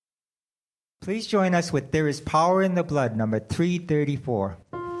Please join us with There is Power in the Blood, number 334.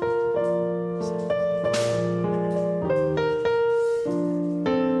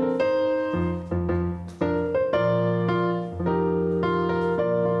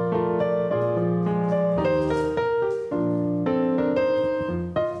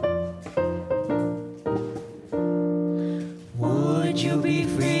 Would you be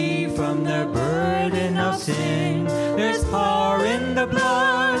free from the burden of sin? There's power in the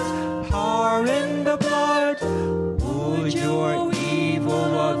blood, power in the blood. Would your evil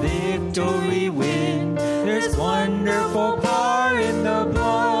a victory win? There's wonderful power in the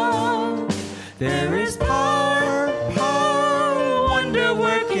blood. There is power, power,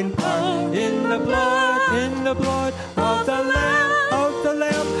 wonder-working power in the blood of the Lamb, of the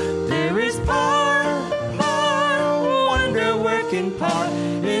Lamb. There is power, power, wonder-working power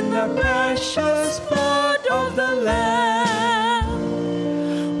in the precious blood of the Lamb.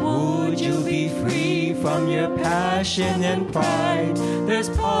 Would you be free from your passion and pride? There's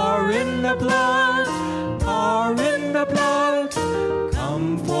power in the blood, power in the blood.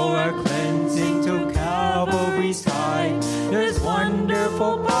 Come for a cleansing to Calvary's side. There's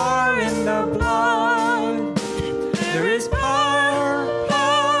wonderful power in the blood. There is power,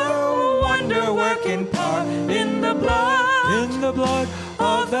 power, wonder-working power in the blood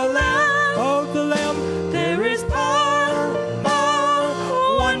of the Lamb, of the Lamb. There is power, power,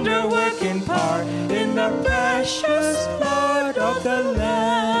 wonder-working power in the precious blood of the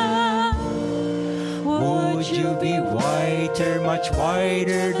Lamb. Would you be whiter, much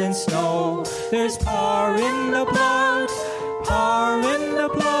whiter than snow? There's power in the blood, power in the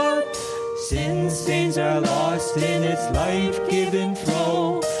blood. Sin stains are lost in its life-giving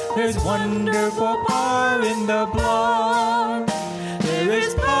flow. There's wonderful power in the blood. There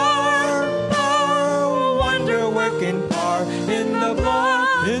is power, power, wonder-working power in the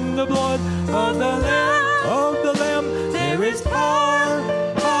blood of the Lamb, of the Lamb. There is power,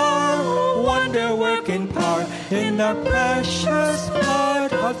 power, wonder-working power in the precious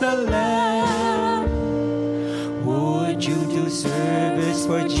blood of the Lamb. Would you do service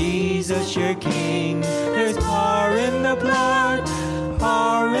for Jesus your King? There's power in the blood,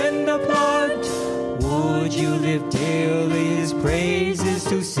 power in the blood. Would you live daily his praises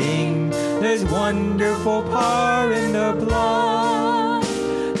to sing? There's wonderful power in the blood.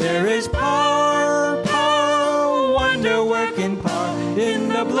 There is power, power, wonder-working power in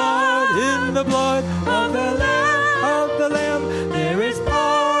the blood of the Lamb, of the Lamb. There is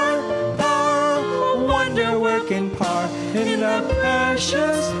power, power, wonder-working power in the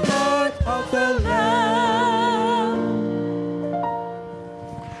precious blood of the Lamb.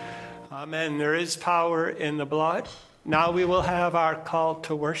 Amen. There is power in the blood. Now we will have our call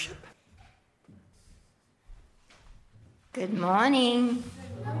to worship. Good morning.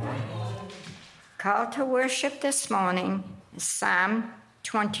 Call to worship this morning is Psalm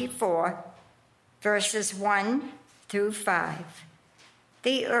 24, verses 1 through 5.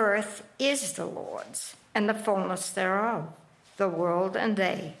 The earth is the Lord's, and the fullness thereof, the world and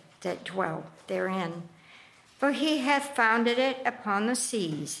they that dwell therein. For he hath founded it upon the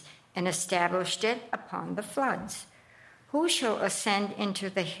seas, and established it upon the floods. Who shall ascend into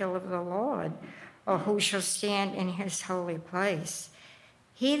the hill of the Lord, or who shall stand in his holy place?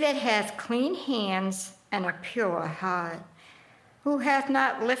 He that hath clean hands and a pure heart, who hath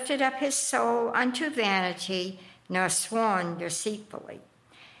not lifted up his soul unto vanity, nor sworn deceitfully.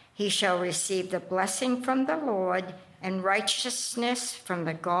 He shall receive the blessing from the Lord, and righteousness from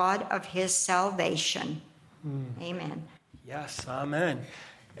the God of his salvation. Amen. Yes, amen.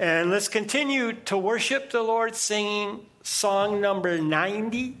 And let's continue to worship the Lord singing song number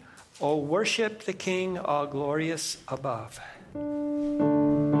 90, O worship the King, all glorious above.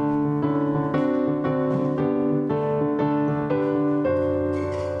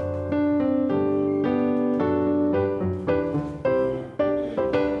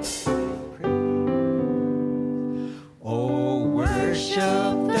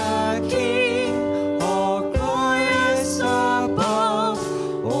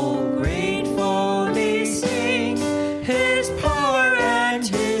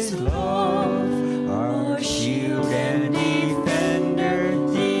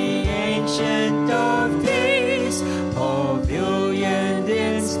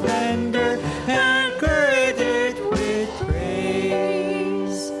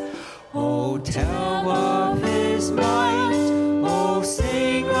 Tell of his might, oh, say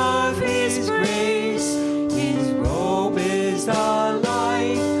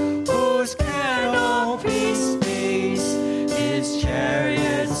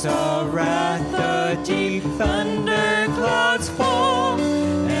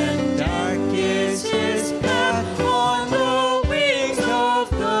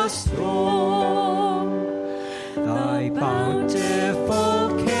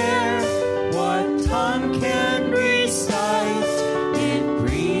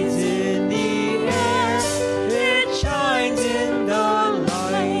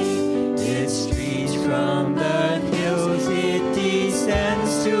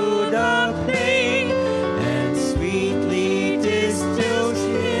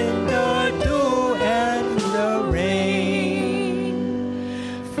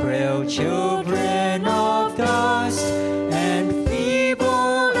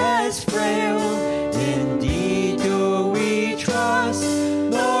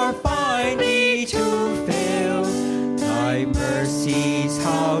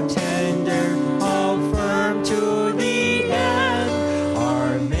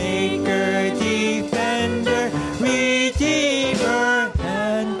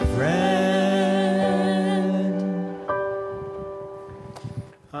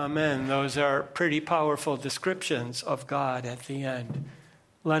Amen. Those are pretty powerful descriptions of God at the end.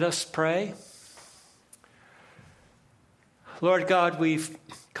 Let us pray. Lord God, we've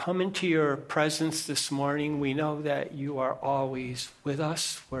come into your presence this morning. We know that you are always with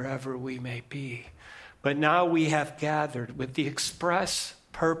us wherever we may be. But now we have gathered with the express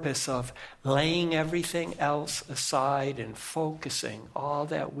purpose of laying everything else aside and focusing all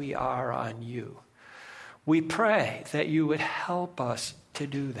that we are on you. We pray that you would help us to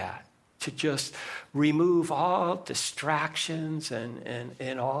do that, to just remove all distractions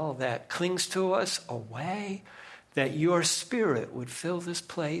and all that clings to us away, that your Spirit would fill this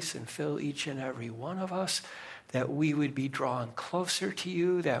place and fill each and every one of us, that we would be drawn closer to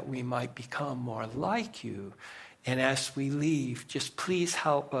you, that we might become more like you. And as we leave, just please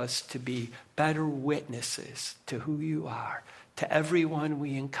help us to be better witnesses to who you are, to everyone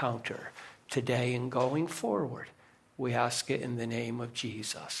we encounter today and going forward. We ask it in the name of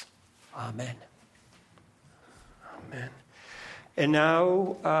Jesus. Amen. Amen. And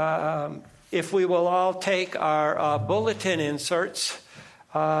now, if we will all take our bulletin inserts,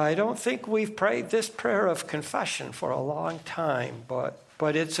 I don't think we've prayed this prayer of confession for a long time, but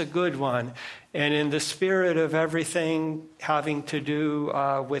it's a good one. And in the spirit of everything having to do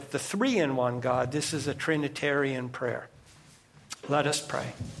with the three-in-one God, this is a Trinitarian prayer. Let us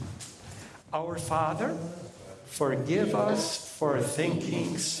pray. Our Father, forgive us for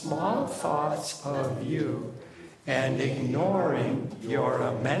thinking small thoughts of you and ignoring your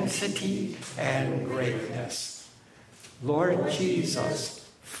immensity and greatness. Lord Jesus,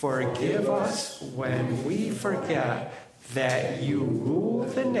 forgive us when we forget that you rule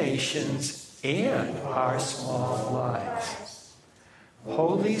the nations and our small lives.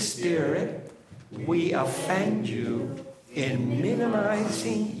 Holy Spirit, we offend you in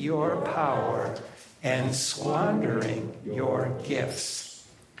minimizing your power and squandering your gifts.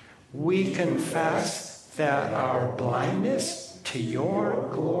 We confess that our blindness to your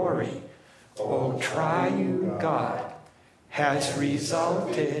glory, O triune God, has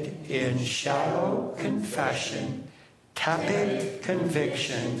resulted in shallow confession, tepid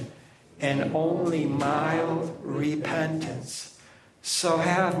conviction, and only mild repentance. So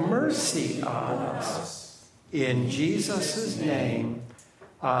have mercy on us. In Jesus' name,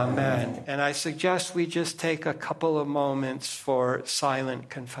 amen. And I suggest we just take a couple of moments for silent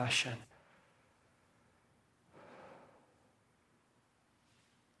confession.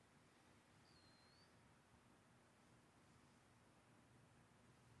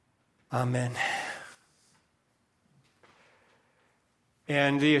 Amen.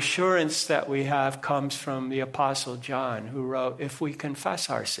 And the assurance that we have comes from the Apostle John, who wrote, if we confess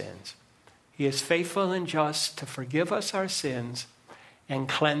our sins, he is faithful and just to forgive us our sins and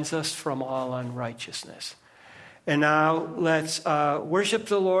cleanse us from all unrighteousness. And now let's worship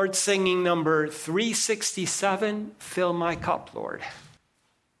the Lord, singing number 367, Fill My Cup, Lord.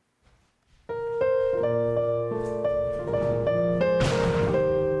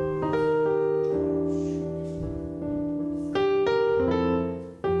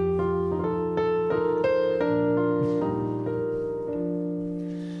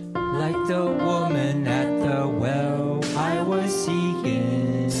 The woman at the well, I was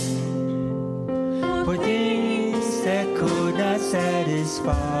seeking for things that could not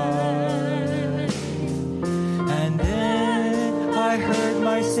satisfy. And then I heard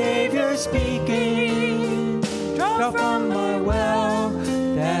my Savior speaking, draw from my well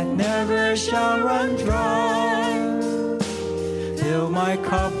that never shall run dry. Fill my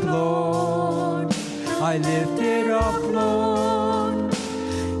cup, Lord, I lift it up, Lord.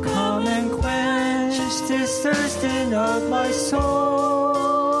 This thirsting of my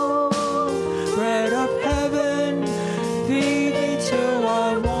soul, bread of heaven, feed me till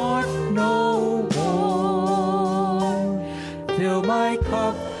I want no more. Fill my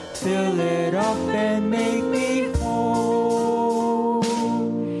cup, fill it up and make me whole.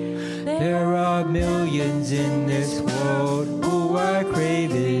 There are millions in this world who are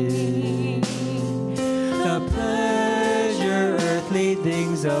craving the pleasure earthly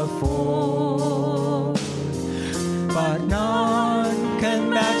things afford. But none can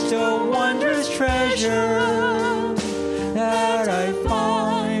match the wondrous treasure that I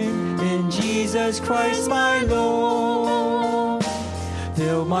find in Jesus Christ my Lord.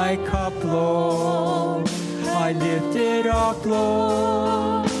 Fill my cup, Lord, I lift it up,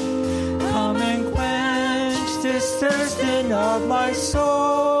 Lord. Come and quench this thirsting of my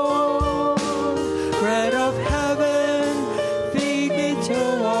soul. Bread of heaven, feed me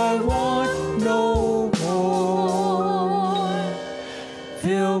till I want no more.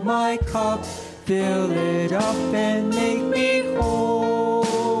 Fill my cup, fill it up and make me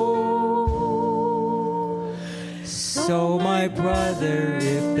whole. So my brother,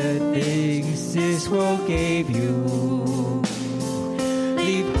 if the things this world gave you,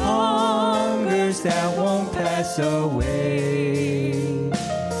 leave hungers that won't pass away.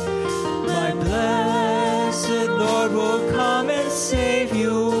 My blessed Lord will come and save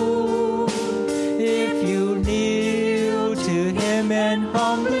you if you kneel to him and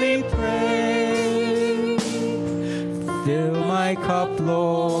humbly pray. Fill my cup,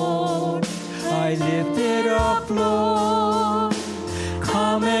 Lord, I lift it up, Lord.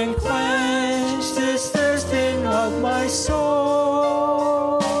 Come and quench this thirsting of my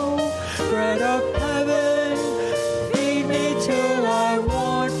soul. Bread of heaven, feed me till I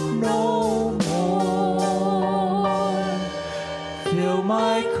want no more. Fill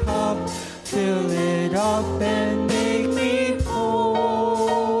my cup, fill it up and make me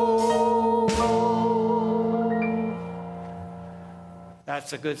whole.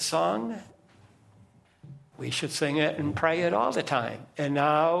 That's a good song. We should sing it and pray it all the time. And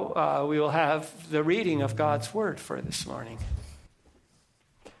now we will have the reading of God's Word for this morning.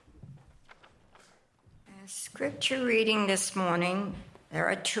 Scripture reading this morning, there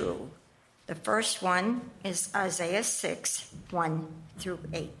are two. The first one is Isaiah 6, 1 through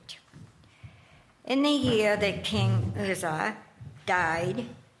 8. In the year that King Uzziah died,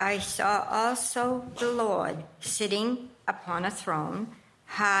 I saw also the Lord sitting upon a throne,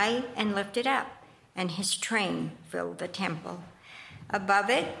 high and lifted up, and his train filled the temple. Above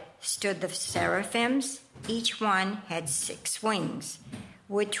it stood the seraphims. Each one had 6 wings.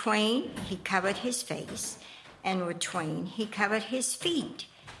 With twain he covered his face, and with twain he covered his feet,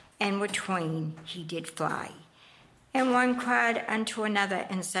 and with twain he did fly. And one cried unto another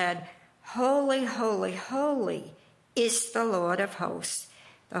and said, Holy, holy, holy is the Lord of hosts.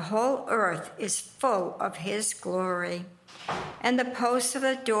 The whole earth is full of his glory. And the posts of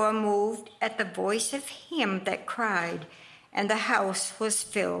the door moved at the voice of him that cried, and the house was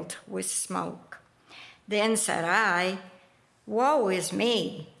filled with smoke. Then said I, Woe is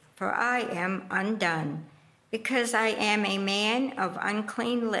me, for I am undone, because I am a man of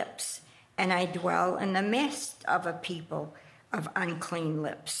unclean lips, and I dwell in the midst of a people of unclean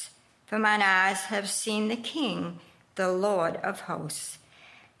lips. For mine eyes have seen the King, the Lord of hosts.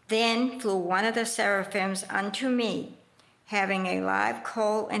 Then flew one of the seraphims unto me, having a live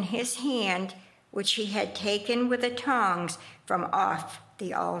coal in his hand, which he had taken with the tongs from off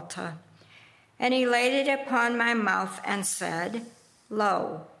the altar. And he laid it upon my mouth and said,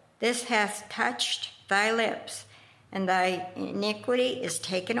 Lo, this hath touched thy lips, and thy iniquity is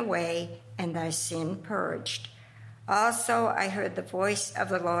taken away, and thy sin purged. Also I heard the voice of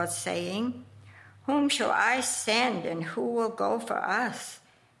the Lord saying, Whom shall I send, and who will go for us?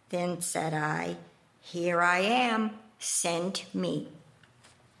 Then said I, Here I am, send me.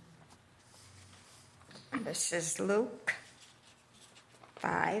 This is Luke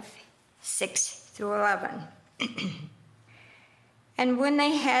 5, 6 through 11. And when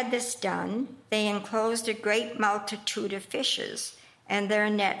they had this done, they enclosed a great multitude of fishes, and their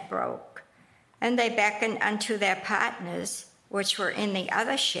net broke. And they beckoned unto their partners, which were in the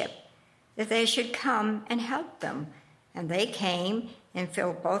other ship, that they should come and help them. And they came and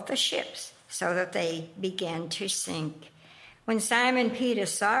filled both the ships, so that they began to sink. When Simon Peter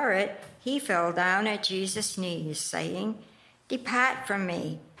saw it, he fell down at Jesus' knees, saying, Depart from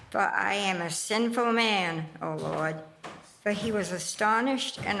me, for I am a sinful man, O Lord. For he was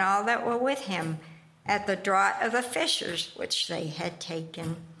astonished, and all that were with him, at the draught of the fishes which they had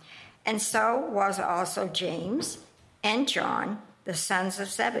taken. And so was also James and John, the sons of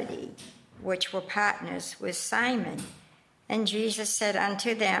Zebedee, which were partners with Simon. And Jesus said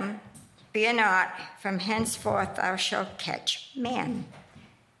unto them, Fear not, from henceforth thou shalt catch men.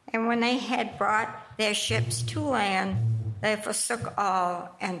 And when they had brought their ships to land, they forsook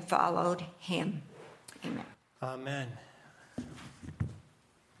all and followed him. Amen. Amen.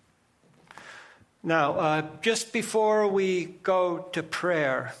 Now, just before we go to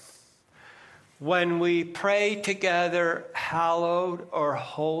prayer, when we pray together, hallowed or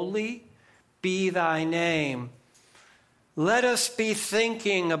holy be thy name, let us be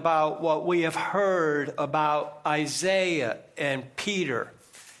thinking about what we have heard about Isaiah and Peter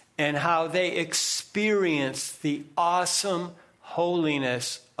and how they experienced the awesome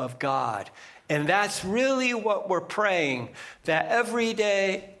holiness of God. And that's really what we're praying, that every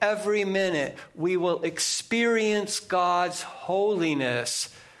day, every minute, we will experience God's holiness,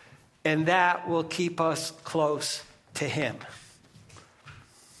 and that will keep us close to him.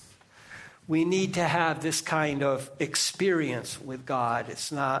 We need to have this kind of experience with God.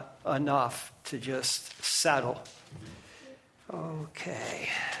 It's not enough to just settle. Okay,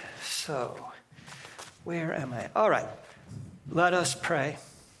 so Where am I? All right. Let us pray.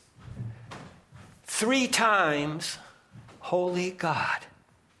 3 times, Holy God,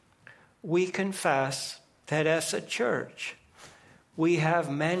 we confess that as a church, we have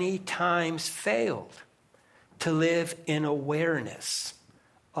many times failed to live in awareness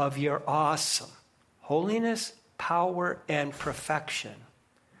of your awesome holiness, power, and perfection.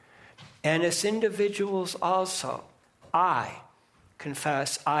 And as individuals also, I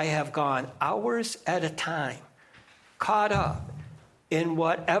confess I have gone hours at a time, caught up in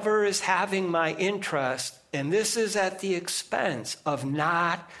whatever is having my interest, and this is at the expense of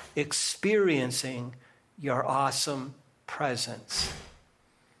not experiencing your awesome presence.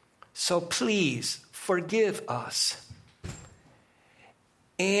 So please forgive us.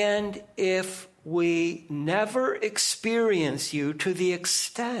 And if we never experience you to the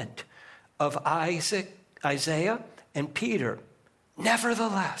extent of Isaiah and Peter,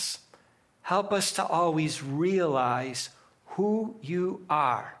 nevertheless, help us to always realize who you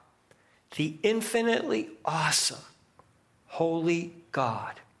are, the infinitely awesome, holy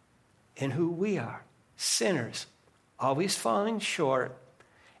God, and who we are, sinners, always falling short,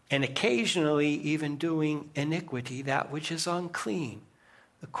 and occasionally even doing iniquity, that which is unclean,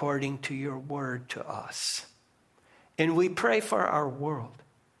 according to your word to us. And we pray for our world,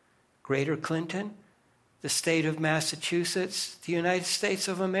 Greater Clinton, the state of Massachusetts, the United States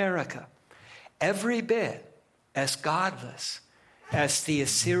of America, every bit as godless as the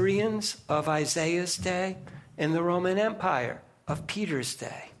Assyrians of Isaiah's day and the Roman Empire of Peter's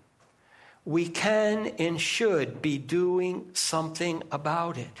day. We can and should be doing something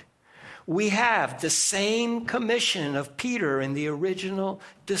about it. We have the same commission of Peter and the original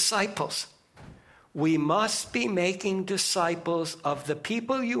disciples. We must be making disciples of the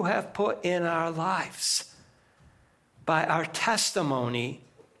people you have put in our lives by our testimony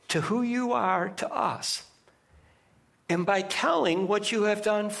to who you are to us, and by telling what you have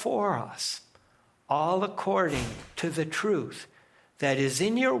done for us, all according to the truth that is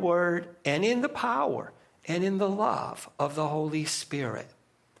in your word and in the power and in the love of the Holy Spirit.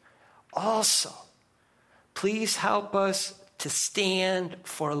 Also, please help us to stand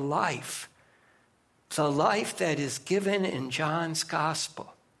for life, the life that is given in John's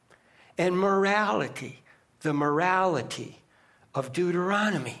gospel, and morality, the morality of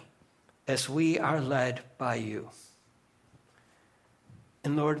Deuteronomy, as we are led by you.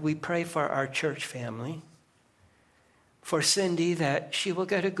 And Lord, we pray for our church family, for Cindy, that she will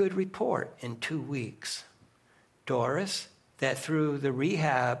get a good report in 2 weeks. Doris, that through the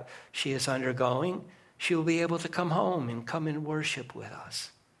rehab she is undergoing, she will be able to come home and come and worship with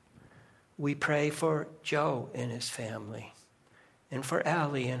us. We pray for Joe and his family, and for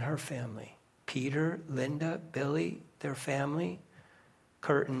Allie and her family, Peter, Linda, Billy, their family,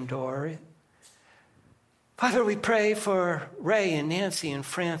 Kurt and Dory. Father, we pray for Ray and Nancy and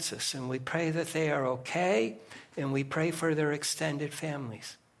Francis, and we pray that they are okay, and we pray for their extended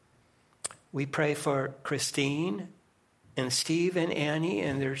families. We pray for Christine and Steve and Annie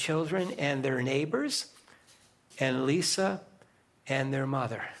and their children and their neighbors, and Lisa and their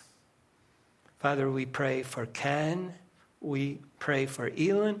mother. Father, we pray for Ken. We pray for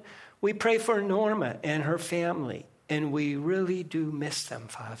Elin. We pray for Norma and her family, and we really do miss them,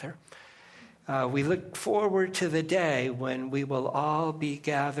 Father. We look forward to the day when we will all be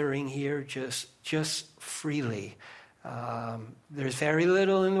gathering here just freely. There's very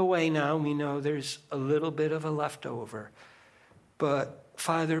little in the way now. We know there's a little bit of a leftover. But,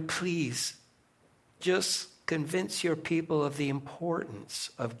 Father, please, just convince your people of the importance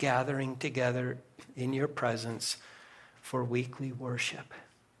of gathering together in your presence for weekly worship.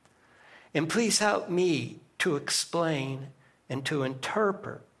 And please help me to explain and to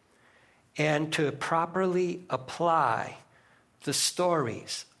interpret and to properly apply the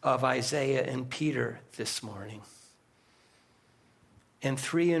stories of Isaiah and Peter this morning. And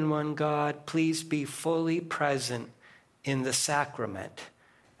 3-in-1 God, please be fully present in the sacrament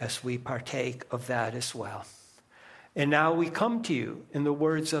as we partake of that as well. And now we come to you in the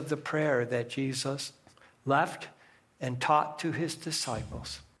words of the prayer that Jesus left and taught to his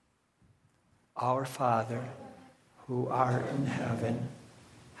disciples. Our Father, who art in heaven,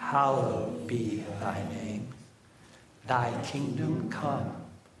 hallowed be thy name. Thy kingdom come,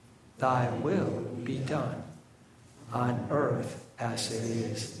 thy will be done, on earth as it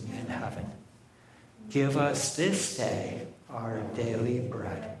is in heaven. Give us this day our daily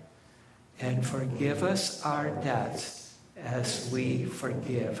bread, and forgive us our debts as we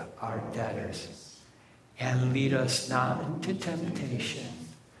forgive our debtors. And lead us not into temptation,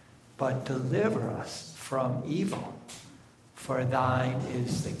 but deliver us from evil. For thine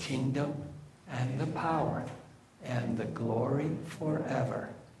is the kingdom, and the power and the glory forever.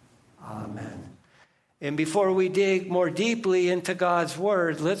 Amen. And before we dig more deeply into God's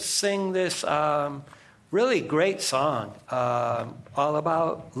word, let's sing this really great song all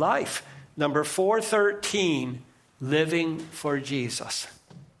about life. Number 413, Living for Jesus.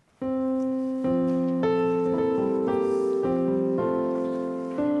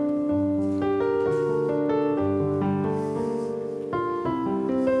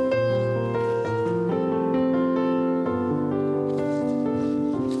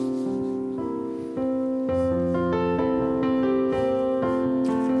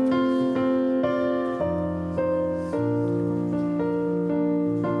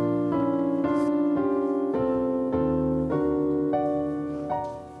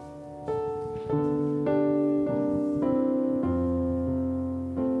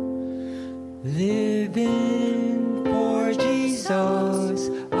 Living for Jesus,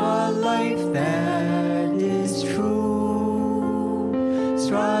 a life that is true,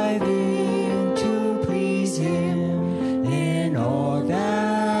 striving to please Him in all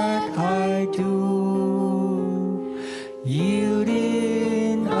that I do,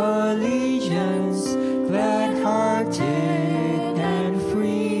 yielding allegiance, glad-hearted and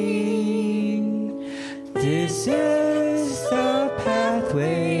free. This is the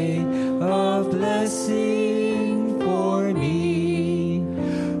pathway of blessing for me.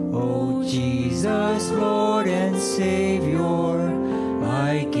 O Jesus, Lord and Savior,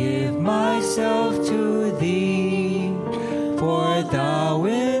 I give myself to Thee, for Thou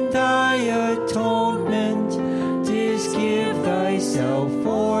in Thy atonement didst give Thyself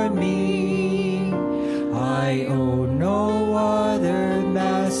for me. I owe no other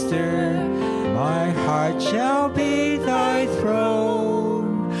master, my heart shall be Thy throne.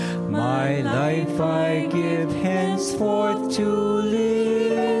 My life I give henceforth to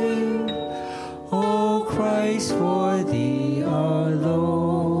live, O Christ, for Thee alone.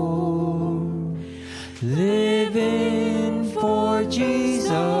 Living for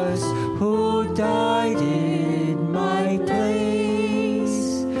Jesus, who died in my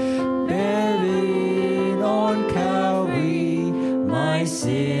place, bearing on Calvary my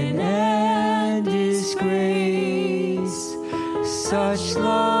sin and disgrace. Such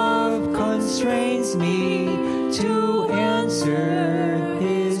love constrains me to answer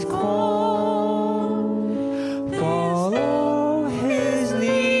His call, follow His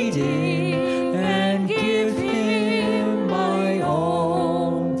leading and give Him my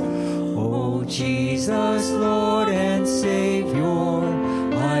all. O Jesus, Lord and Savior,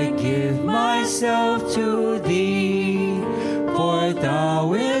 I give myself to Thee, for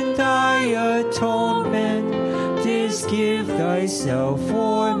Thou in Thy atonement didst give Thyself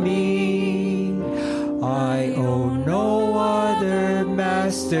for me. I owe no other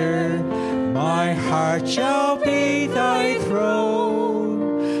master, my heart shall be Thy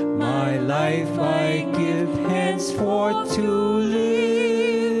throne. My life I give henceforth to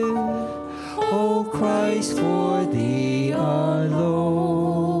live, O Christ, for Thee alone.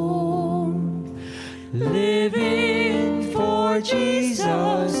 Living for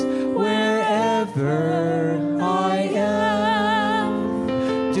Jesus wherever I am,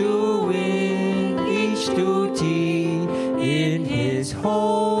 doing each duty in His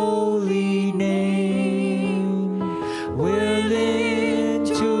holy name, willing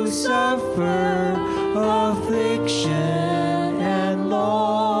to suffer affliction and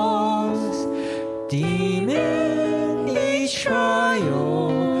loss, deeming each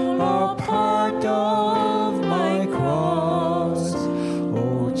trial a part of my cross.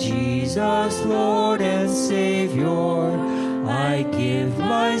 O Jesus, Lord and Savior, I give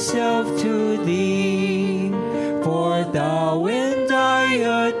myself to Thee, for Thou in Thy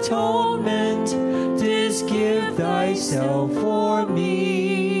atonement didst give Thyself for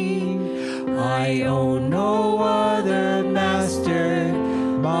me. I owe no other master,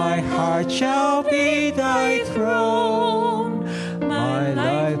 my heart shall be Thy throne. My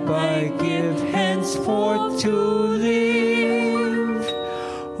life I give henceforth to live,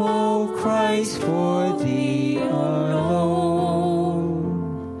 O Christ, for Thee alone.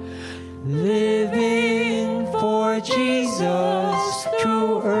 Living for Jesus,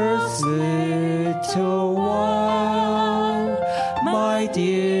 true earth's little one, my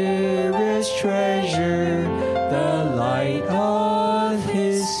dearest treasure, the light of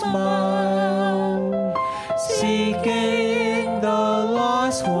His smile. Seeking the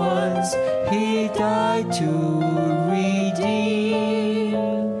lost ones, He died to redeem,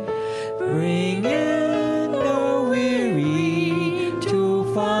 bringing the weary to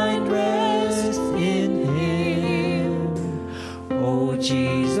find rest in Him. O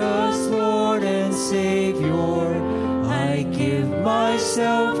Jesus, Lord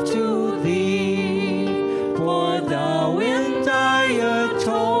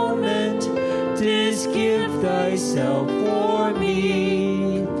thyself for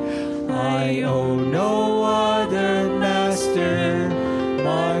me. I own no other master.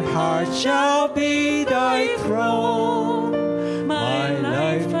 My heart shall be thy throne. My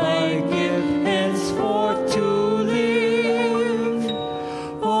life I give henceforth to live.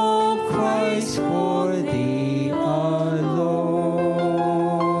 O Christ, for thee alone.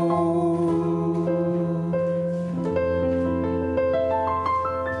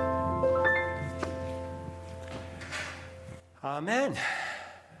 Amen.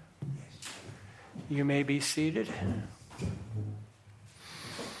 You may be seated.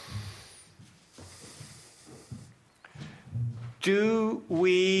 Do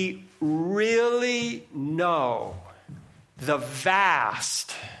we really know the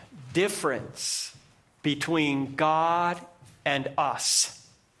vast difference between God and us?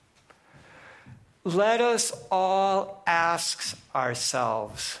 Let us all ask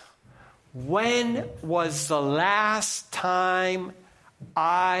ourselves, when was the last time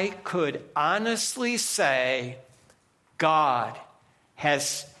I could honestly say, God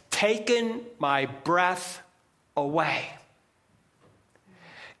has taken my breath away?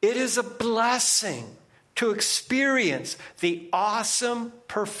 It is a blessing to experience the awesome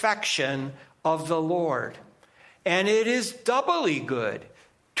perfection of the Lord. And it is doubly good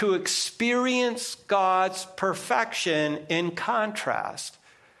to experience God's perfection in contrast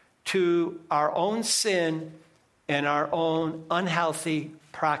to our own sin and our own unhealthy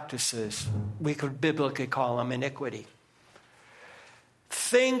practices. We could biblically call them iniquity.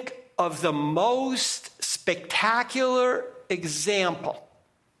 Think of the most spectacular example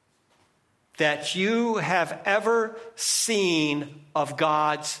that you have ever seen of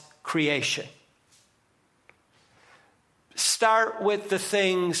God's creation. Start with the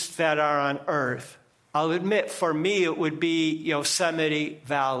things that are on earth. I'll admit, for me, it would be Yosemite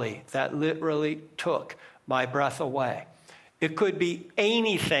Valley that literally took my breath away. It could be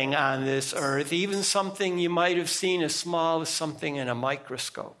anything on this earth, even something you might have seen as small as something in a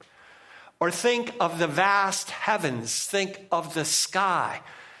microscope. Or think of the vast heavens. Think of the sky.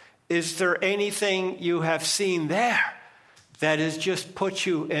 Is there anything you have seen there that has just put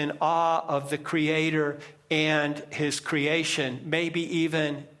you in awe of the Creator and His creation, maybe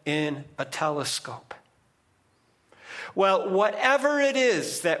even in a telescope? Well, whatever it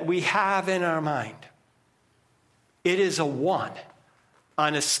is that we have in our mind, it is a 1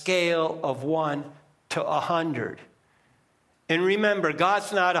 on a scale of 1 to 100. And remember,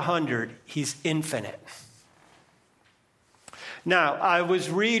 God's not 100, He's infinite. Now, I was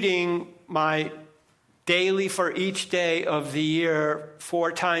reading my daily for each day of the year,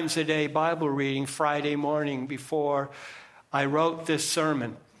 4 times a day Bible reading Friday morning before I wrote this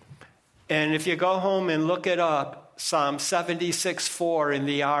sermon. And if you go home and look it up, Psalm 76:4 in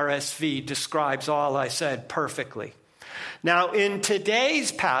the RSV describes all I said perfectly. Now, in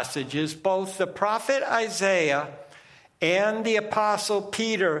today's passages, both the prophet Isaiah and the apostle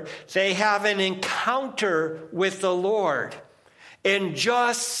Peter, they have an encounter with the Lord in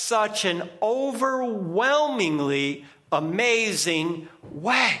just such an overwhelmingly amazing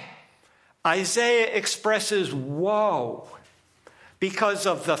way. Isaiah expresses woe because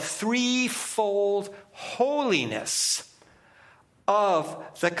of the threefold holiness of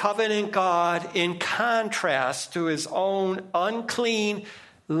the covenant God in contrast to his own unclean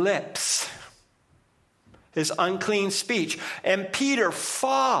lips, his unclean speech. And Peter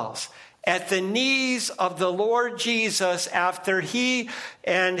falls at the knees of the Lord Jesus after he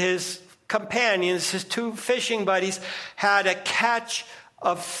and his companions, his 2 fishing buddies, had a catch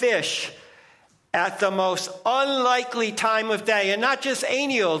of fish at the most unlikely time of day. And not just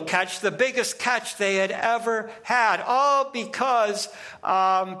any old catch, the biggest catch they had ever had. All because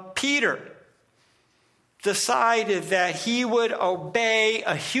Peter decided that he would obey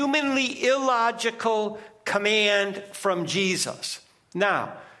a humanly illogical command from Jesus.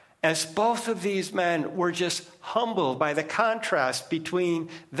 Now, as both of these men were just humbled by the contrast between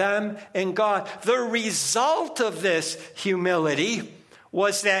them and God, the result of this humility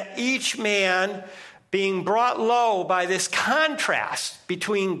was that each man, being brought low by this contrast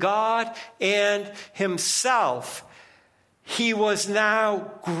between God and himself, he was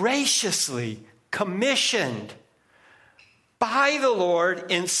now graciously commissioned by the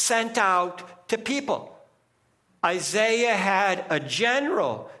Lord and sent out to people. Isaiah had a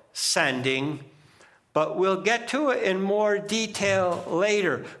general sending, but we'll get to it in more detail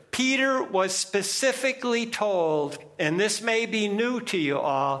later. Peter was specifically told, and this may be new to you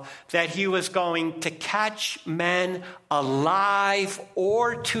all, that he was going to catch men alive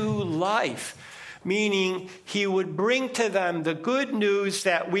or to life. meaning he would bring to them the good news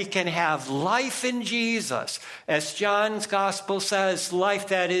that we can have life in Jesus. As John's gospel says, life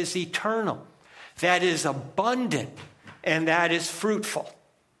that is eternal, that is abundant, and that is fruitful.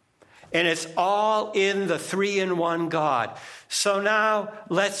 And it's all in the three-in-one God. So now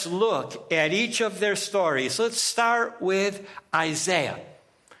let's look at each of their stories. Let's start with Isaiah.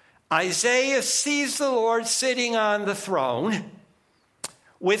 Isaiah sees the Lord sitting on the throne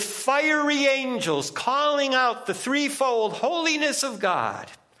with fiery angels calling out the threefold holiness of God.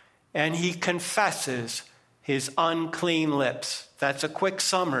 And he confesses his unclean lips. That's a quick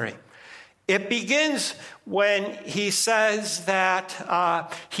summary. It begins when he says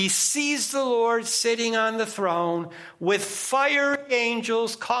that he sees the Lord sitting on the throne with fiery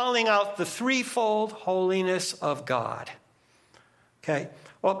angels calling out the threefold holiness of God. Okay.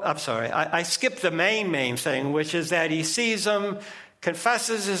 Well, I'm sorry. I skipped the main thing, which is that he sees them,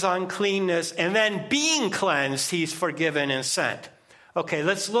 confesses his uncleanness, and then being cleansed, he's forgiven and sent. Okay,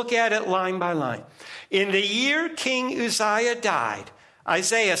 let's look at it line by line. In the year King Uzziah died,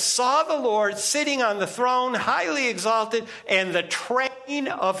 Isaiah saw the Lord sitting on the throne, highly exalted, and the train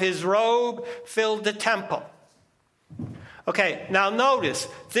of his robe filled the temple. Okay, now notice,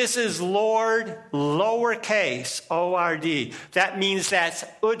 this is Lord, lowercase, O-R-D. That means that's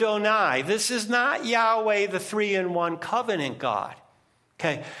Adonai. This is not Yahweh, the three-in-one covenant God.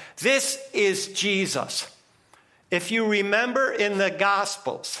 Okay, this is Jesus. If you remember in the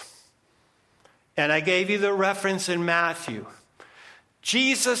Gospels, and I gave you the reference in Matthew,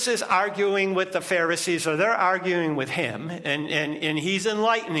 Jesus is arguing with the Pharisees, or they're arguing with him, and he's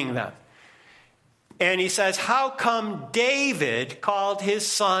enlightening them. And he says, how come David called his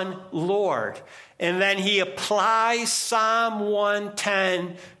son Lord? And then he applies Psalm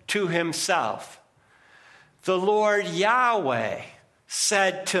 110 to himself. The Lord Yahweh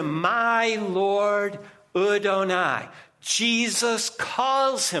said to my Lord Adonai. Jesus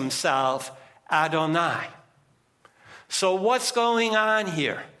calls himself Adonai. So what's going on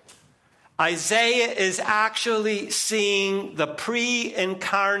here? Isaiah is actually seeing the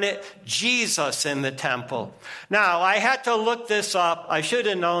pre-incarnate Jesus in the temple. Now, I had to look this up. I should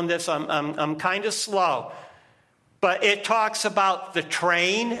have known this. I'm kind of slow. But it talks about the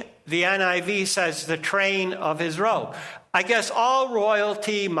train. The NIV says the train of his robe. I guess all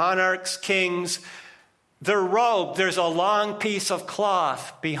royalty, monarchs, kings, their robe, there's a long piece of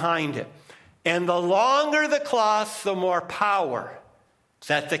cloth behind it. And the longer the cloth, the more power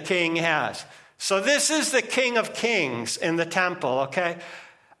that the king has. So this is the King of Kings in the temple, okay?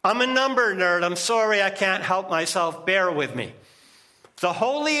 I'm a number nerd. I'm sorry I can't help myself. Bear with me. The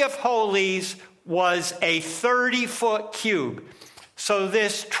Holy of Holies was a 30-foot cube. So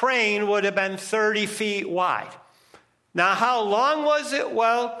this train would have been 30 feet wide. Now, how long was it?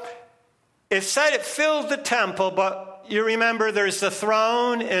 Well, it said it filled the temple, but you remember there's the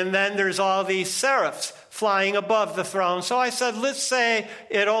throne, and then there's all these seraphs flying above the throne. So I said, let's say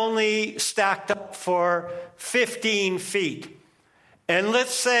it only stacked up for 15 feet. And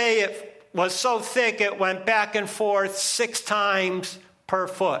let's say it was so thick it went back and forth 6 times per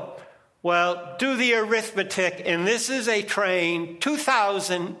foot. Well, do the arithmetic, and this is a train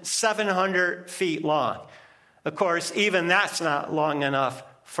 2,700 feet long. Of course, even that's not long enough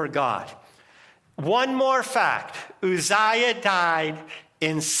for God. One more fact. Uzziah died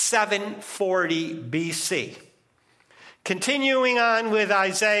in 740 BC. Continuing on with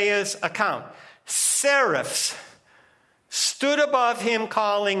Isaiah's account. Seraphs stood above him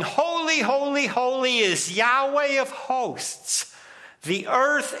calling, holy, holy, holy is Yahweh of hosts. The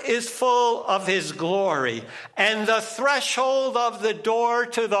earth is full of his glory. And the threshold of the door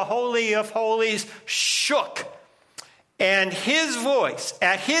to the Holy of Holies shook. And his voice,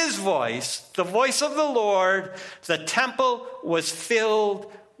 at his voice, the voice of the Lord, the temple was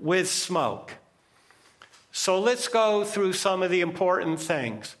filled with smoke. So let's go through some of the important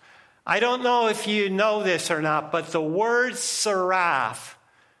things. I don't know if you know this or not, but the word seraph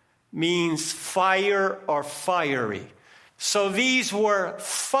means fire or fiery. So these were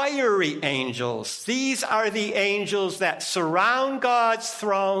fiery angels. These are the angels that surround God's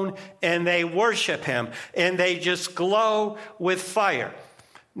throne and they worship him and they just glow with fire.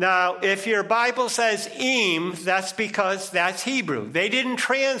 Now, if your Bible says im, that's because that's Hebrew. They didn't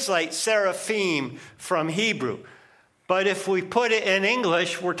translate seraphim from Hebrew. But if we put it in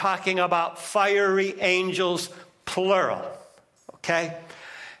English, we're talking about fiery angels, plural. Okay?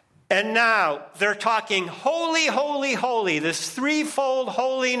 And now they're talking holy, holy, holy, this threefold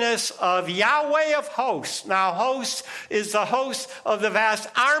holiness of Yahweh of hosts. Now, host is the host of the vast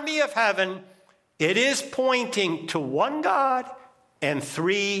army of heaven. It is pointing to one God and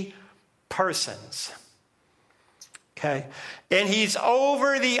 3 persons. Okay? And he's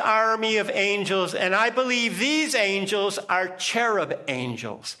over the army of angels, and I believe these angels are cherub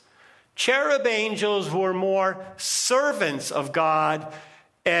angels. Cherub angels were more servants of God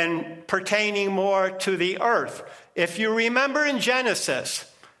and pertaining more to the earth. If you remember in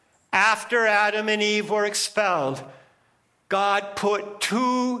Genesis, after Adam and Eve were expelled, God put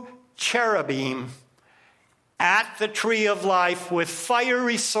 2 cherubim at the tree of life with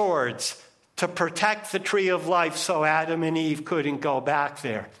fiery swords to protect the tree of life so Adam and Eve couldn't go back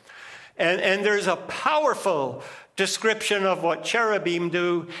there. And there's a powerful description of what cherubim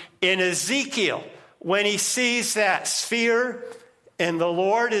do in Ezekiel. When he sees that sphere and the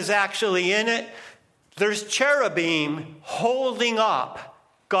Lord is actually in it, there's cherubim holding up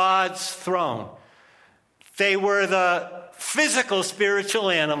God's throne. They were the physical spiritual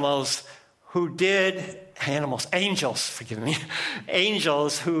angels who did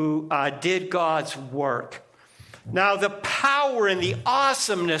God's work. Now, the power and the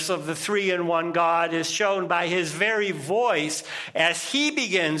awesomeness of the three-in-one God is shown by his very voice as he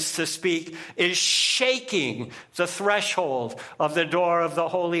begins to speak, is shaking the threshold of the door of the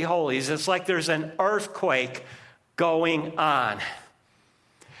Holy Holies. It's like there's an earthquake going on.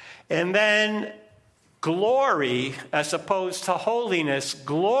 And then glory, as opposed to holiness,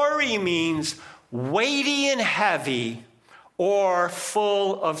 glory means weighty and heavy, or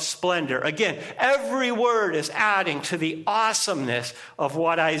full of splendor. Again, every word is adding to the awesomeness of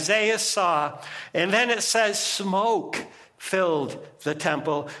what Isaiah saw. And then it says smoke filled the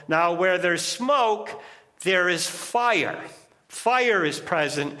temple. Now, where there's smoke, there is fire. Fire is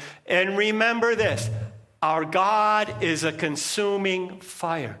present. And remember this, our God is a consuming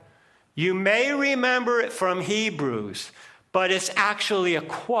fire. You may remember it from Hebrews, but it's actually a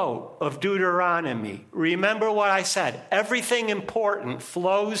quote of Deuteronomy. Remember what I said. Everything important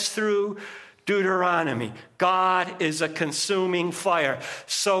flows through Deuteronomy. God is a consuming fire.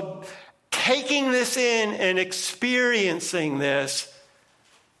 So taking this in and experiencing this,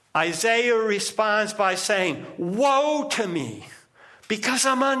 Isaiah responds by saying, woe to me, because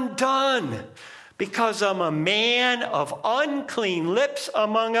I'm undone, because I'm a man of unclean lips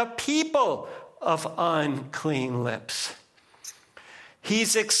among a people of unclean lips.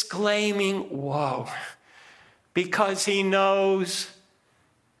 He's exclaiming, whoa, because he knows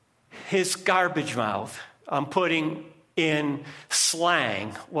his garbage mouth. I'm putting in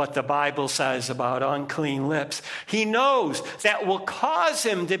slang what the Bible says about unclean lips. He knows that will cause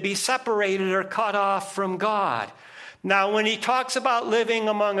him to be separated or cut off from God. Now, when he talks about living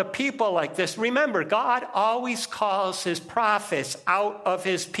among a people like this, remember, God always calls his prophets out of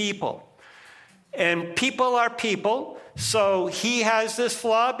his people. And people are people. So he has this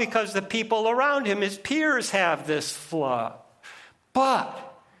flaw because the people around him, his peers, have this flaw.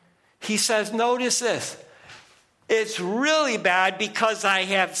 But he says, notice this. It's really bad because I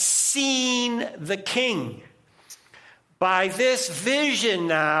have seen the King. By this vision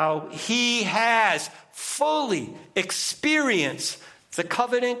now, he has fully experienced the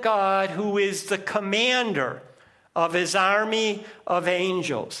covenant God who is the commander of his army of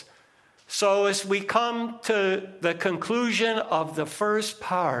angels. So as we come to the conclusion of the first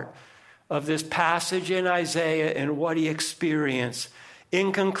part of this passage in Isaiah and what he experienced,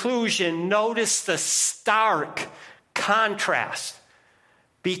 in conclusion, notice the stark contrast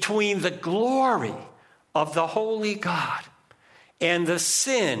between the glory of the holy God and the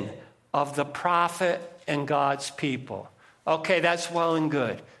sin of the prophet and God's people. Okay, that's well and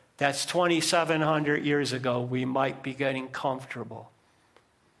good. That's 2,700 years ago. We might be getting comfortable.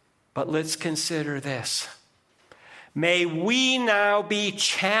 But let's consider this. May we now be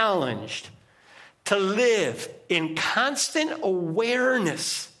challenged to live in constant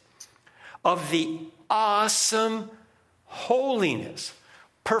awareness of the awesome holiness,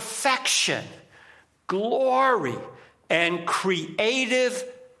 perfection, glory, and creative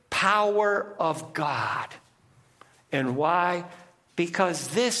power of God. And why? Because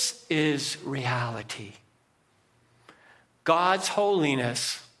this is reality. God's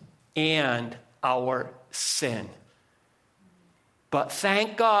holiness and our sin. But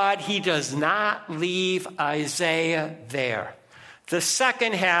thank God he does not leave Isaiah there. The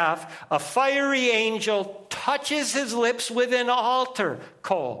second half, a fiery angel touches his lips with an altar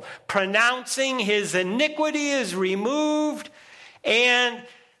coal, pronouncing his iniquity is removed and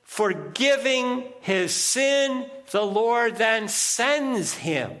forgiving his sin. The Lord then sends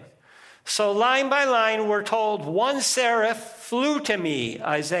him. So line by line, we're told, one seraph flew to me,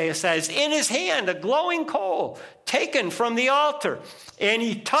 Isaiah says, in his hand a glowing coal taken from the altar. And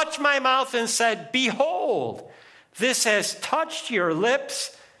he touched my mouth and said, behold, this has touched your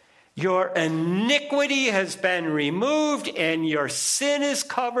lips, Your iniquity has been removed and your sin is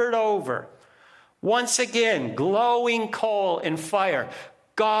covered over. Once again, glowing coal and fire.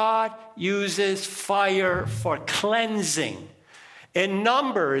 God uses fire for cleansing. In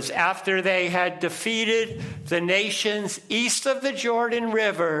Numbers, after they had defeated the nations east of the Jordan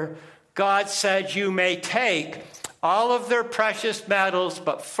River, God said, you may take all of their precious metals,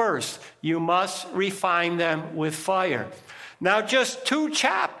 but first you must refine them with fire. Now, just 2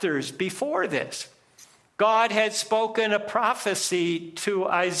 chapters before this, God had spoken a prophecy to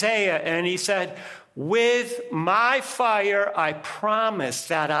Isaiah, and he said, with my fire, I promise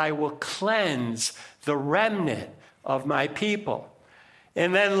that I will cleanse the remnant of my people.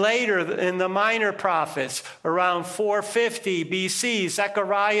 And then later in the minor prophets, around 450 BC,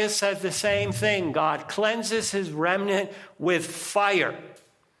 Zechariah said the same thing. God cleanses his remnant with fire.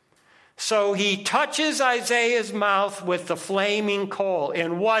 So he touches Isaiah's mouth with the flaming coal.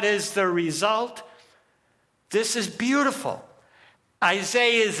 And what is the result? This is beautiful.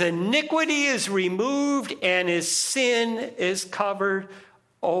 Isaiah's iniquity is removed and his sin is covered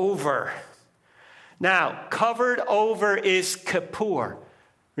over. Now, covered over is Kippur.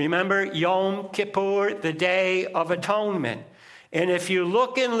 Remember Yom Kippur, the Day of Atonement. And if you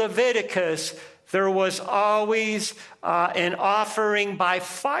look in Leviticus, there was always an offering by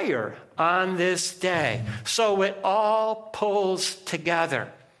fire on this day. So it all pulls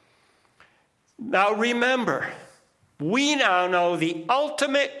together. Now remember, we now know the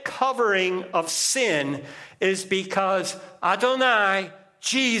ultimate covering of sin is because Adonai,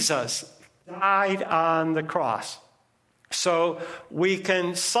 Jesus, died on the cross. So we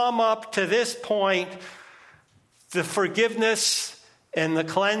can sum up to this point the forgiveness and the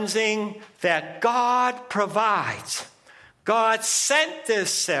cleansing that God provides. God sent this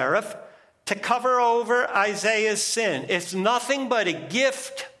seraph to cover over Isaiah's sin. It's nothing but a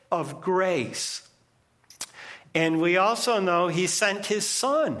gift of grace. And we also know he sent his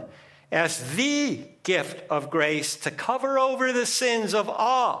son as the gift of grace to cover over the sins of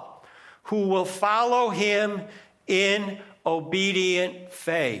all who will follow him in obedient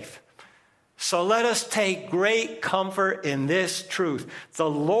faith. So let us take great comfort in this truth. The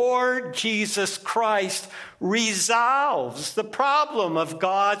Lord Jesus Christ resolves the problem of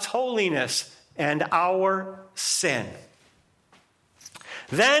God's holiness and our sin.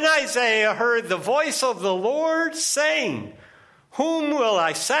 Then Isaiah heard the voice of the Lord saying, whom will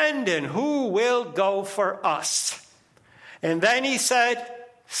I send and who will go for us? And then he said,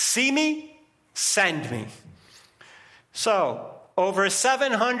 see me, send me. So, over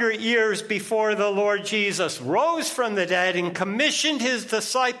 700 years before the Lord Jesus rose from the dead and commissioned his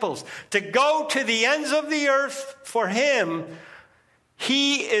disciples to go to the ends of the earth for him,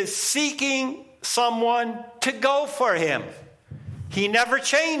 he is seeking someone to go for him. He never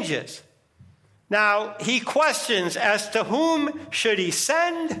changes. Now, he questions as to whom should he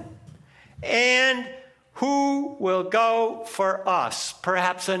send and who will go for us.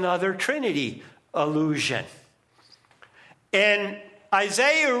 Perhaps another Trinity allusion. And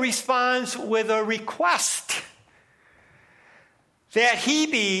Isaiah responds with a request that he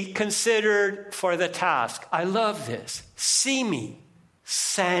be considered for the task. I love this. See me,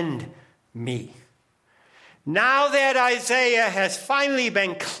 send me. Now that Isaiah has finally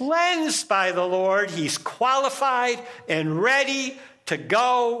been cleansed by the Lord, he's qualified and ready to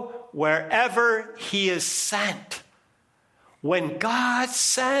go wherever he is sent. When God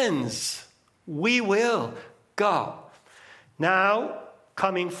sends, we will go. Now,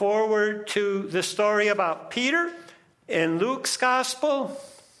 coming forward to the story about Peter in Luke's gospel,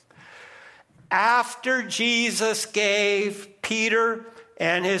 after Jesus gave Peter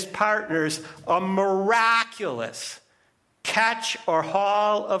and his partners a miraculous catch or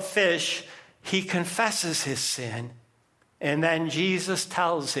haul of fish, he confesses his sin, and then Jesus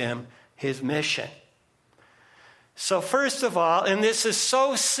tells him his mission. So first of all, and this is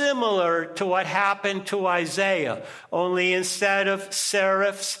so similar to what happened to Isaiah, only instead of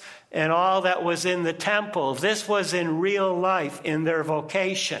seraphs and all that was in the temple, this was in real life in their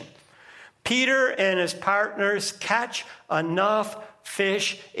vocation. Peter and his partners catch enough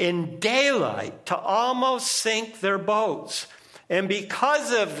fish in daylight to almost sink their boats. And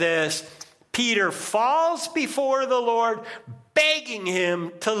because of this, Peter falls before the Lord, begging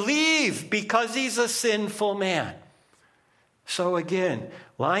him to leave because he's a sinful man. So again,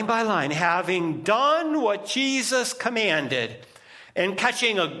 line by line, having done what Jesus commanded and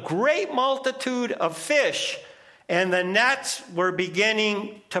catching a great multitude of fish, and the nets were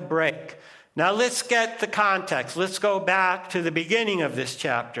beginning to break. Now let's get the context. Let's go back to the beginning of this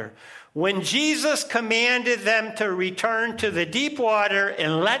chapter. When Jesus commanded them to return to the deep water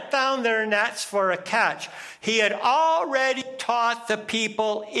and let down their nets for a catch, he had already taught the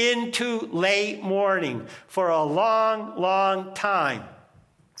people into late morning for a long, long time.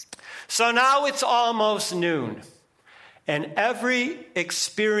 So now it's almost noon, and every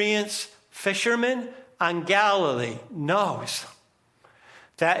experienced fisherman on Galilee knows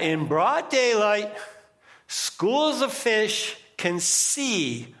that in broad daylight, schools of fish can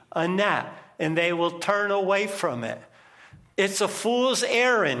see a net, and they will turn away from it. It's a fool's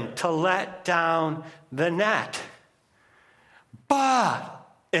errand to let down the net. But,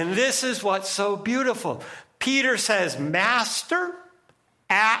 and this is what's so beautiful, Peter says, Master,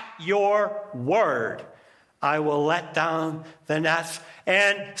 at your word, I will let down the nets.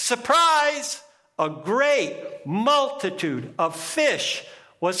 And surprise, a great multitude of fish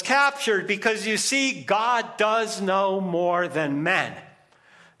was captured, because you see, God does know more than men.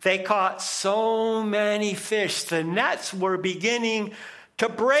 They caught so many fish. The nets were beginning to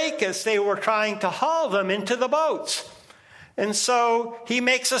break as they were trying to haul them into the boats. And so he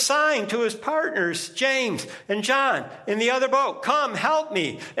makes a sign to his partners, James and John, in the other boat, come, help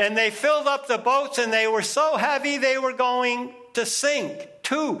me. And they filled up the boats, and they were so heavy they were going to sink.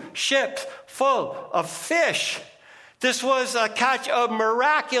 2 ships full of fish. This was a catch of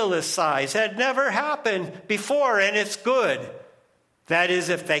miraculous size. It had never happened before, and it's good. That is,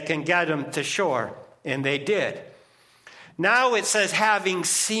 if they can get them to shore. And they did. Now it says, having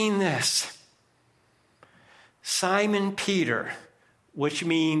seen this, Simon Peter, which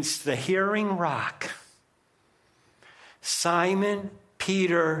means the hearing rock, Simon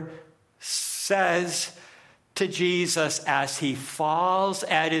Peter says to Jesus as he falls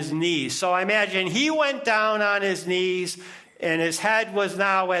at his knees. So I imagine he went down on his knees, and his head was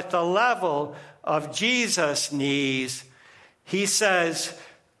now at the level of Jesus' knees. He says,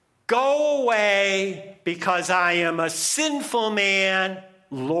 go away, because I am a sinful man,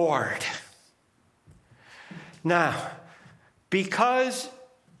 Lord. Now, because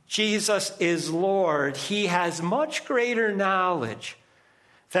Jesus is Lord, he has much greater knowledge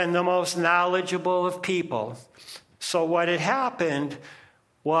than the most knowledgeable of people. So what had happened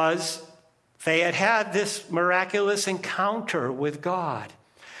was they had had this miraculous encounter with God.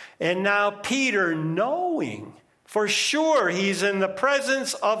 And now Peter, knowing for sure he's in the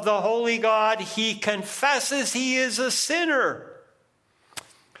presence of the holy God, he confesses he is a sinner.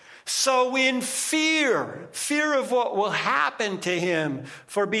 So in fear of what will happen to him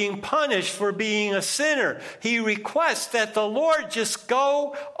for being punished for being a sinner, he requests that the Lord just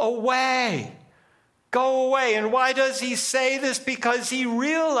go away. Go away. And why does he say this? Because he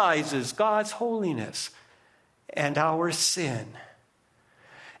realizes God's holiness and our sin.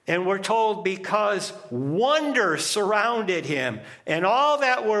 And we're told because wonder surrounded him and all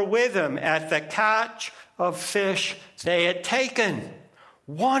that were with him at the catch of fish they had taken.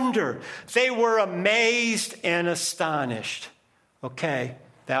 Wonder. They were amazed and astonished. Okay,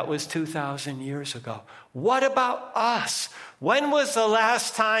 that was 2,000 years ago. What about us? When was the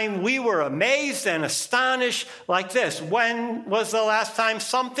last time we were amazed and astonished like this? When was the last time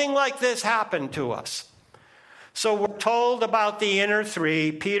something like this happened to us? So we're told about the inner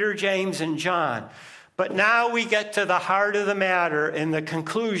three, Peter, James, and John. But now we get to the heart of the matter and the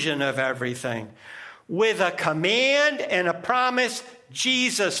conclusion of everything. With a command and a promise,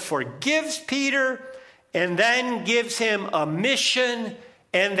 Jesus forgives Peter and then gives him a mission,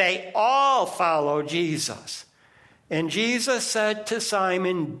 and they all follow Jesus. And Jesus said to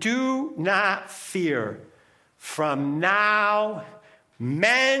Simon, do not fear. From now,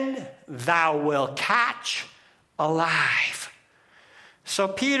 men thou wilt catch alive. So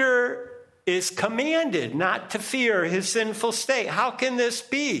Peter is commanded not to fear his sinful state. How can this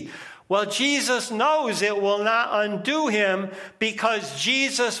be? Well, Jesus knows it will not undo him, because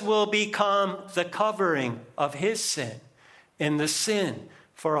Jesus will become the covering of his sin and the sin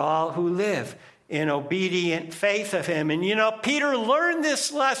for all who live in obedient faith of him. And you know, Peter learned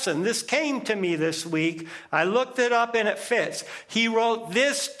this lesson. This came to me this week. I looked it up and it fits. He wrote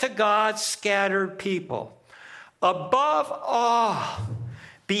this to God's scattered people. Above all,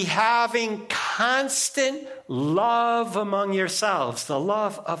 be having constant love among yourselves, the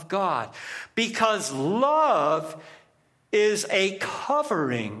love of God, because love is a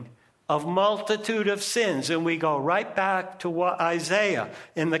covering of multitude of sins. And we go right back to what Isaiah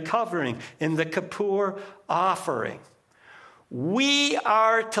in the covering, in the Kippur offering. We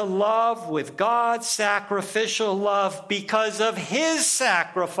are to love with God's sacrificial love because of his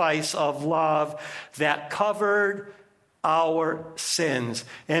sacrifice of love that covered our sins.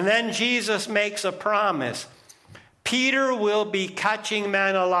 And then Jesus makes a promise. Peter will be catching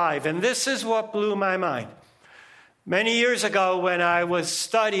men alive. And this is what blew my mind. Many years ago, when I was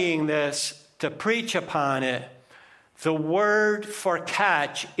studying this to preach upon it, the word for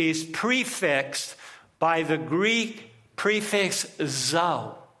catch is prefixed by the Greek prefix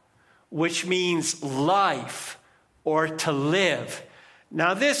zo, which means life or to live.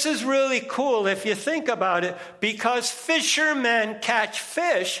 Now, this is really cool if you think about it, because fishermen catch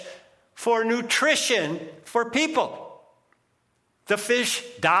fish for nutrition for people. The fish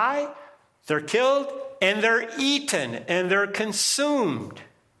die, they're killed, and they're eaten, and they're consumed.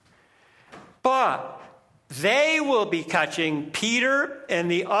 But they will be catching, Peter and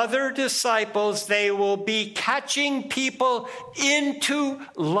the other disciples, they will be catching people into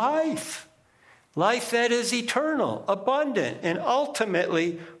life. Life that is eternal, abundant, and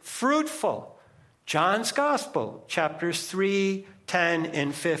ultimately fruitful. John's Gospel, chapters 3, 10,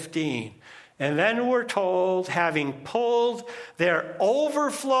 and 15. And then we're told, having pulled their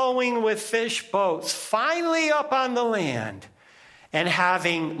overflowing with fish boats finally up on the land, and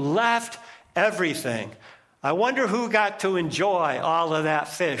having left everything. I wonder who got to enjoy all of that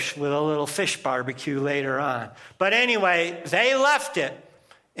fish with a little fish barbecue later on. But anyway, they left it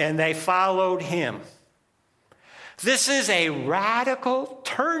and they followed him. This is a radical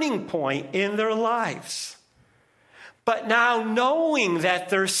turning point in their lives. But now, knowing that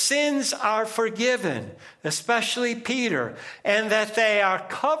their sins are forgiven, especially Peter, and that they are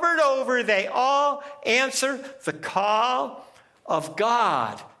covered over, they all answer the call of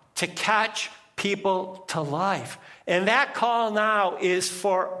God to catch people to life. And that call now is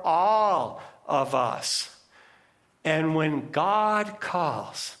for all of us. And when God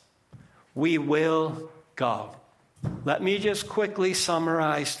calls, we will go. Let me just quickly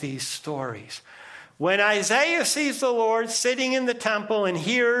summarize these stories. When Isaiah sees the Lord sitting in the temple and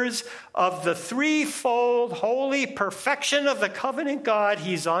hears of the threefold holy perfection of the covenant God,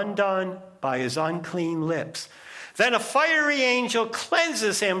 he's undone by his unclean lips. Then a fiery angel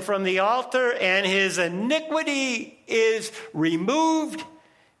cleanses him from the altar, and his iniquity is removed,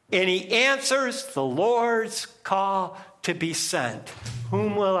 and he answers the Lord's call to be sent.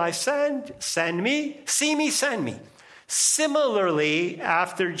 Whom will I send? Send me. See me, send me. Similarly,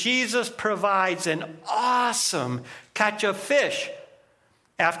 after Jesus provides an awesome catch of fish,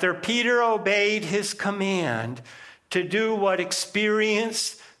 after Peter obeyed his command to do what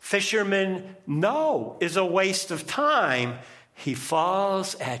experienced fishermen know is a waste of time, he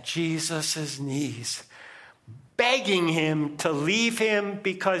falls at Jesus' knees, begging him to leave him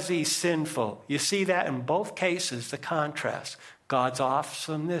because he's sinful. You see that in both cases, the contrast. God's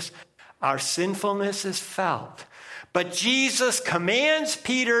awesomeness, our sinfulness is felt. But Jesus commands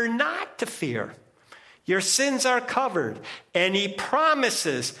Peter not to fear. Your sins are covered. And he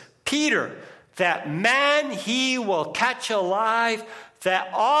promises Peter that man he will catch alive,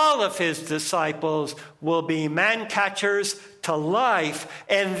 that all of his disciples will be man catchers to life.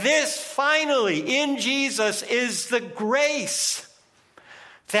 And this finally in Jesus is the grace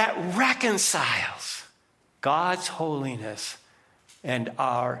that reconciles God's holiness and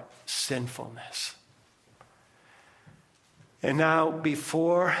our sinfulness. And now,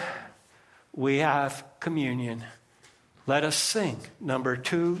 before we have communion, let us sing number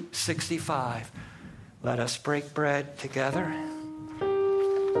 265. Let us break bread together.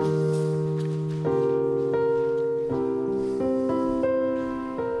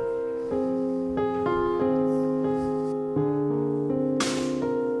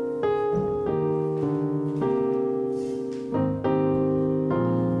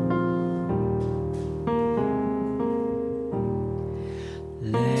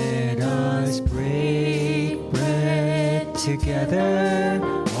 Together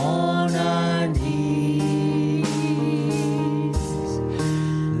on our knees,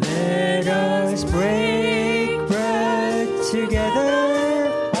 let us break bread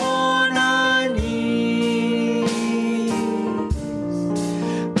together on our knees.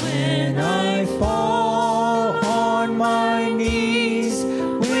 When I fall on my knees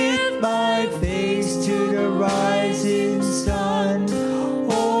with my face to the rising sun,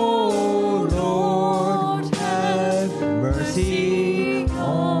 oh Lord, have mercy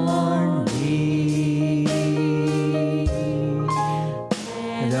on me.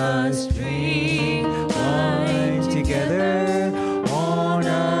 Let us drink wine together on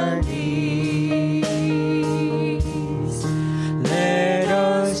our knees. Let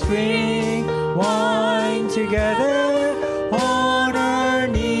us drink wine together on our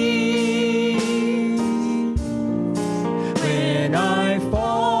knees. When I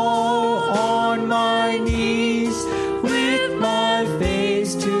fall on my knees with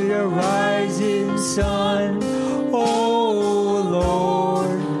the rising sun. O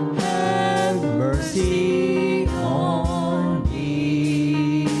Lord, have mercy on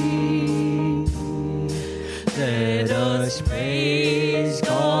me. Let us praise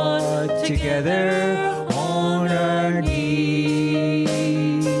God together on our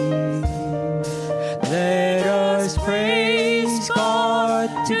knees. Let us praise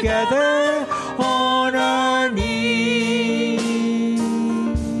God together on our knees.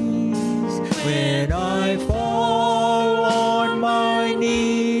 When I fall on my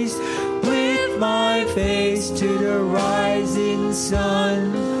knees with my face to the rising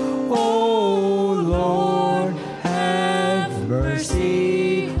sun, oh Lord, have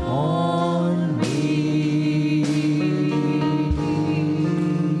mercy on me.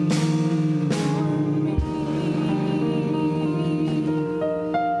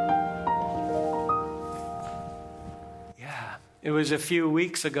 Yeah, it was a few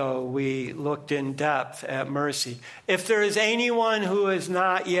weeks ago we looked in depth at mercy. If there is anyone who has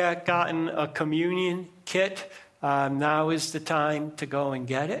not yet gotten a communion kit, now is the time to go and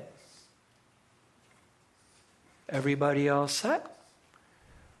get it. Everybody else set?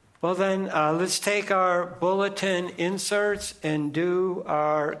 Well then, let's take our bulletin inserts and do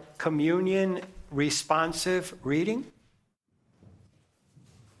our communion responsive reading.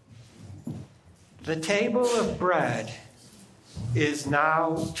 The table of bread is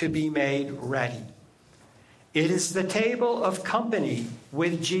now to be made ready. It is the table of company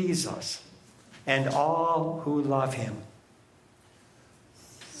with Jesus and all who love him.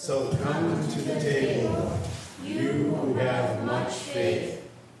 So come to the table, you who have much faith,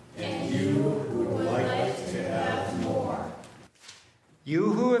 and you who would like to have more.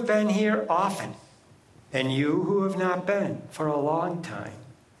 You who have been here often, and you who have not been for a long time,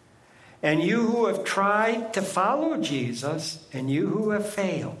 and you who have tried to follow Jesus, and you who have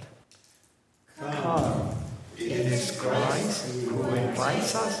failed. Come. It is Christ who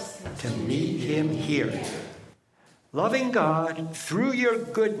invites us to meet him here. Loving God, through your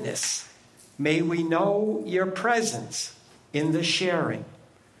goodness, may we know your presence in the sharing,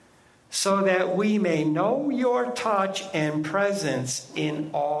 so that we may know your touch and presence in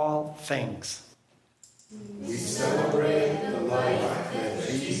all things. We celebrate the life that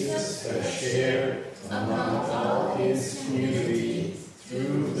Jesus has shared among all his community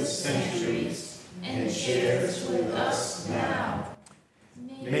through the centuries and shares with us now.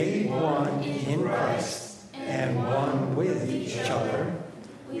 Made one in Christ and one with each other,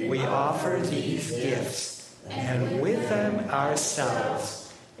 we offer these gifts, and with them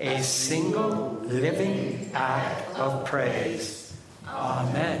ourselves, a single living act of praise.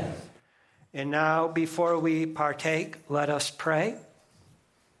 Amen. And now, before we partake, let us pray.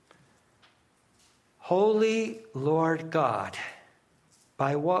 Holy Lord God,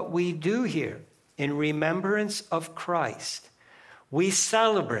 by what we do here in remembrance of Christ, we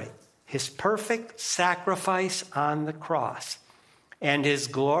celebrate his perfect sacrifice on the cross and his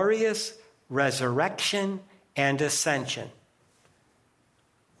glorious resurrection and ascension.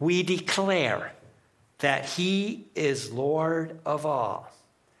 We declare that he is Lord of all,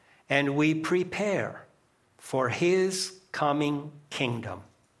 and we prepare for his coming kingdom.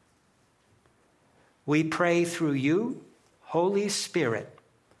 We pray through you, Holy Spirit,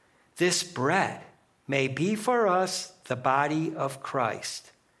 this bread may be for us the body of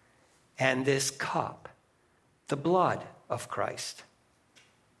Christ, and this cup, the blood of Christ.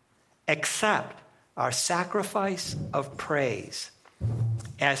 Accept our sacrifice of praise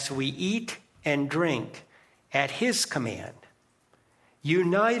as we eat and drink at his command.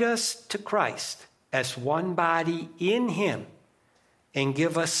 Unite us to Christ as one body in him, and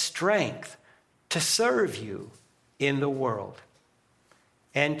give us strength to serve you in the world.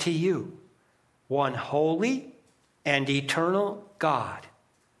 And to you, one holy and eternal God,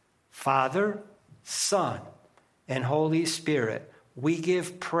 Father, Son, and Holy Spirit, we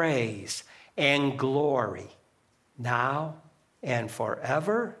give praise and glory now and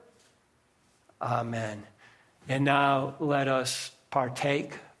forever. Amen. And now let us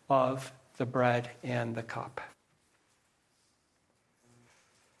partake of the bread and the cup.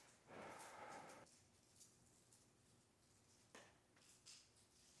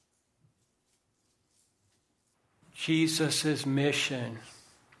 Jesus' mission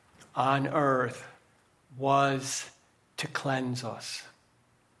on earth was to cleanse us,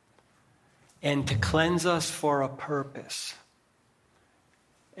 and to cleanse us for a purpose.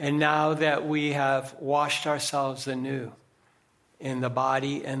 And now that we have washed ourselves anew in the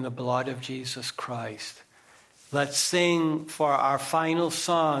body and the blood of Jesus Christ, let's sing for our final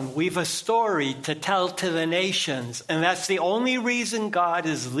song. We've a story to tell to the nations, and that's the only reason God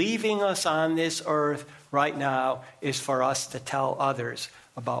is leaving us on this earth right now, is for us to tell others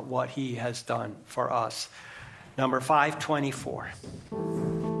about what he has done for us. Number 524.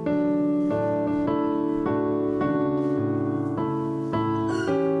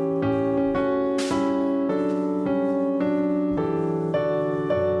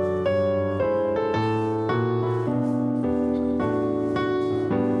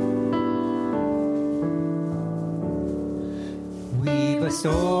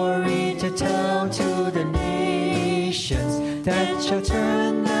 Story to tell to the nations that shall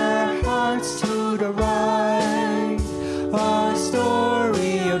turn their hearts to the right. A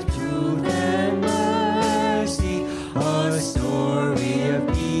story of truth and mercy, a story of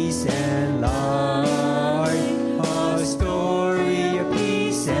peace and light, a story of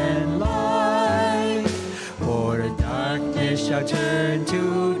peace and light. For the darkness shall turn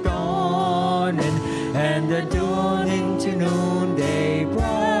to dawning, and the dawning to noonday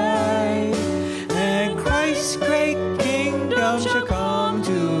bright, and Christ's great kingdom shall come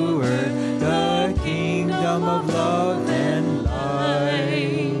to earth, the kingdom of love and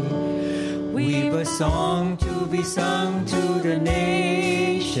light. We've a song to be sung to the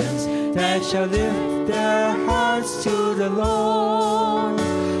nations that shall lift their hearts to the Lord,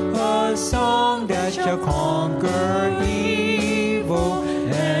 a song that shall conquer evil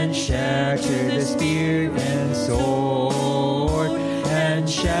and shatter the spear and sword, and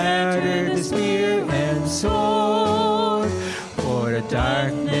shatter the spear and sword. For the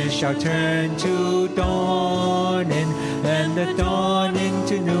darkness shall turn to dawning, and the dawning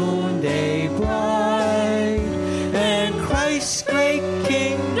to noonday bright, and Christ's great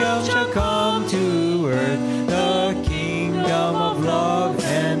kingdom shall come to earth, the kingdom of love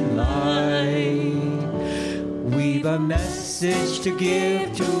and light. We've a message to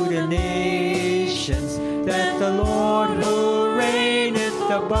give to the nations, that the Lord who reigneth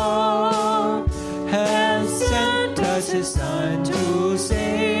above has sent us his Son to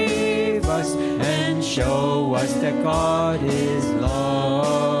save us and show us that God is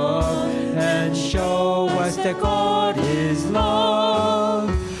love, and show us that God is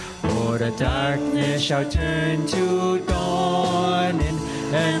love. For the darkness shall turn to dawning,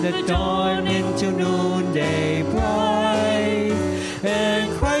 and the dawning to noonday bright,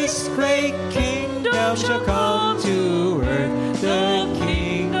 and Christ's great kingdom shall come to earth, the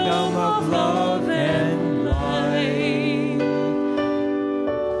kingdom of love and light.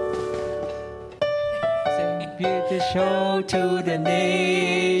 Sing to show to the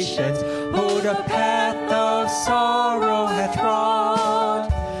nations who the path of sorrow hath trod,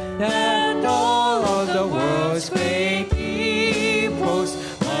 that all of the world's great peoples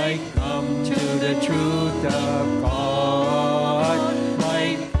might come to the truth of God,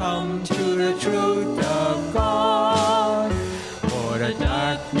 might come to the truth of God. For the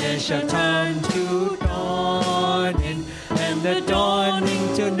darkness shall turn to dawning, and the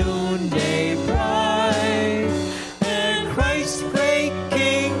dawning to noonday bright, and Christ's great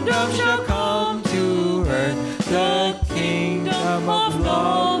kingdom shall come to earth, the kingdom of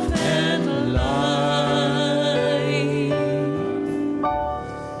love and light.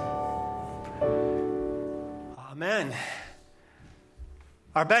 Amen.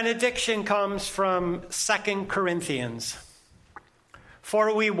 Our benediction comes from 2 Corinthians.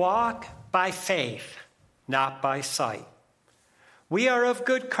 For we walk by faith, not by sight. We are of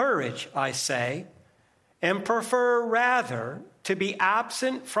good courage, I say, and prefer rather to be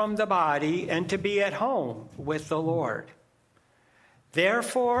absent from the body and to be at home with the Lord.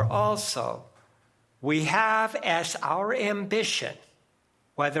 Therefore also we have as our ambition,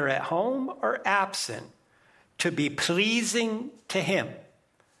 whether at home or absent, to be pleasing to him.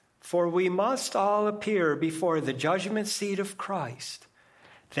 For we must all appear before the judgment seat of Christ,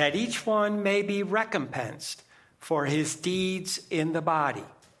 that each one may be recompensed for his deeds in the body,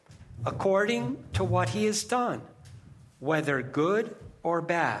 according to what he has done, whether good or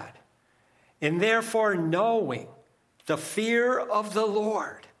bad. And therefore, knowing the fear of the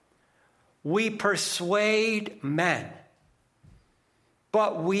Lord, we persuade men,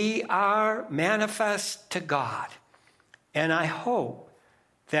 but we are manifest to God. And I hope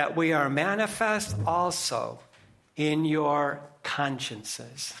that we are manifest also in your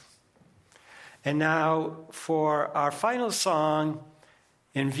consciences. And now for our final song,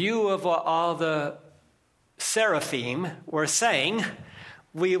 in view of what all the seraphim were saying,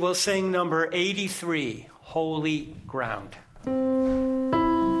 we will sing number 83, Holy Ground.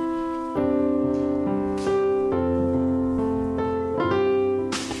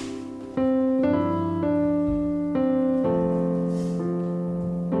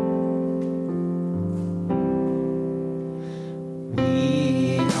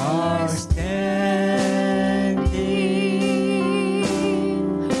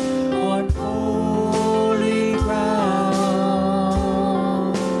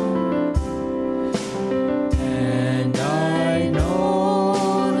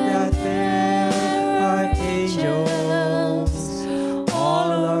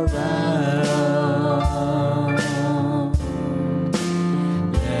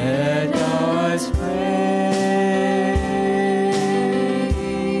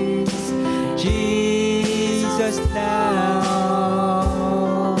 Jesus now.